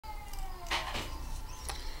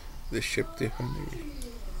The chapter honey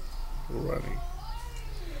running.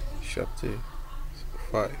 Chapter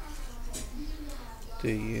 5.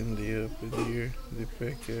 They ended up near the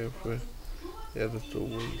back of the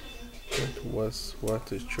way. That was what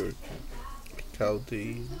the church called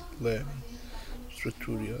the learning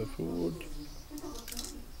structure of a wood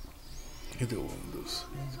in the windows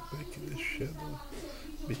and the back in the shadow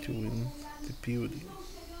between the building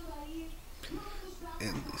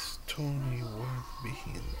and the stony one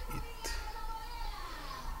behind it.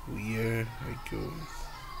 Where I go,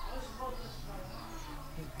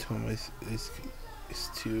 Thomas is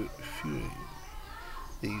still feeling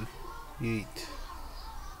the heat.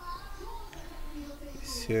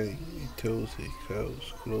 Saying he told the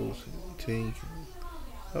crowds close and thinking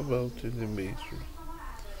about the matter.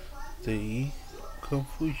 The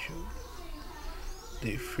confusion,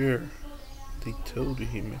 the fear, they told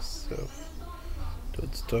himself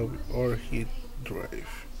that stop or he'd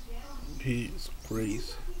drive. He is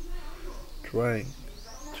crazy, trying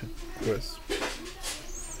to grasp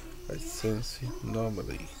a sense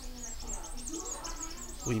normally.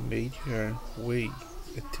 We made her way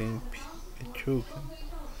a temp, a choking,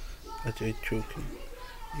 at a choking.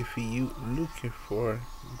 If you looking for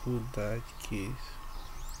good night kiss,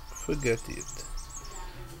 forget it.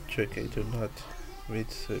 Chuck, I do not read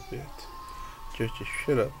so bad. Just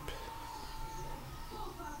shut up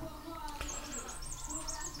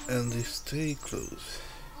and stay close.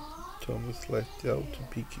 Thomas let out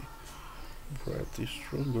a big breath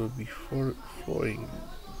stronger before following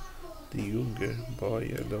the younger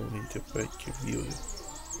boy alone in the back building.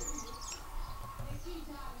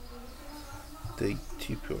 They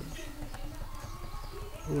tiptoed.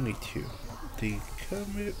 Only two. The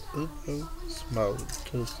camera above smiled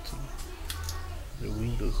dusty. The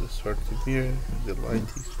windows started bare, the light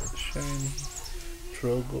is shining.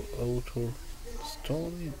 Struggle out of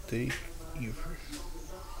stony day ever.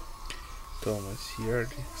 Thomas heard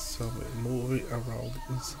someone moving around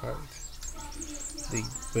inside. The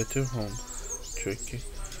better home, Tricky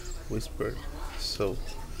whispered. So,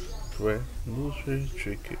 Dre nursery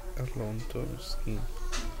Tricky along Tom's skin.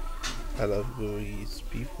 I love going eat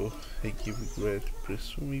people. I give regret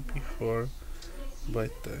presuming before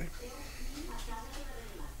bedtime.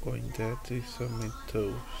 Going that is some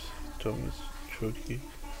toes. Thomas Tricky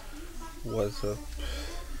was up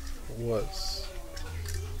was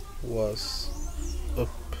was up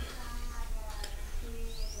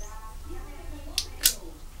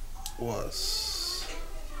was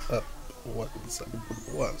up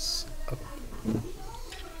was up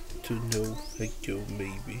to know I go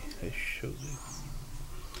maybe I should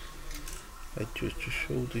I just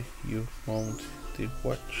showed you mount the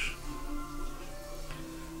watch.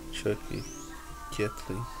 Chucky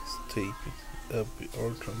Kathleen stayed up the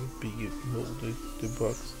automobile molded the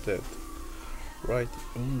box that right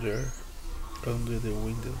under the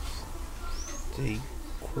windows. They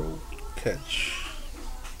crowd catch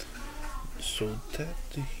so that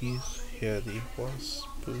his head was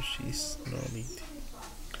pushes no need.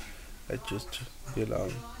 I just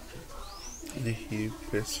belong. The here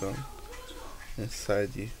person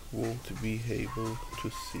inside won't be able to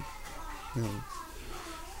see him.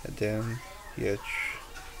 And then yet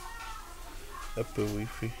up with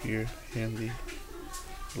her handy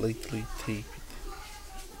lately taped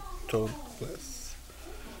tone glass.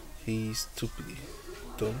 He is stupid,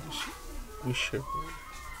 don't wishable.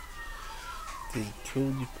 They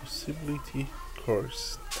killed the possibility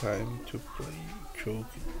course time to play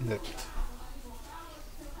choke net.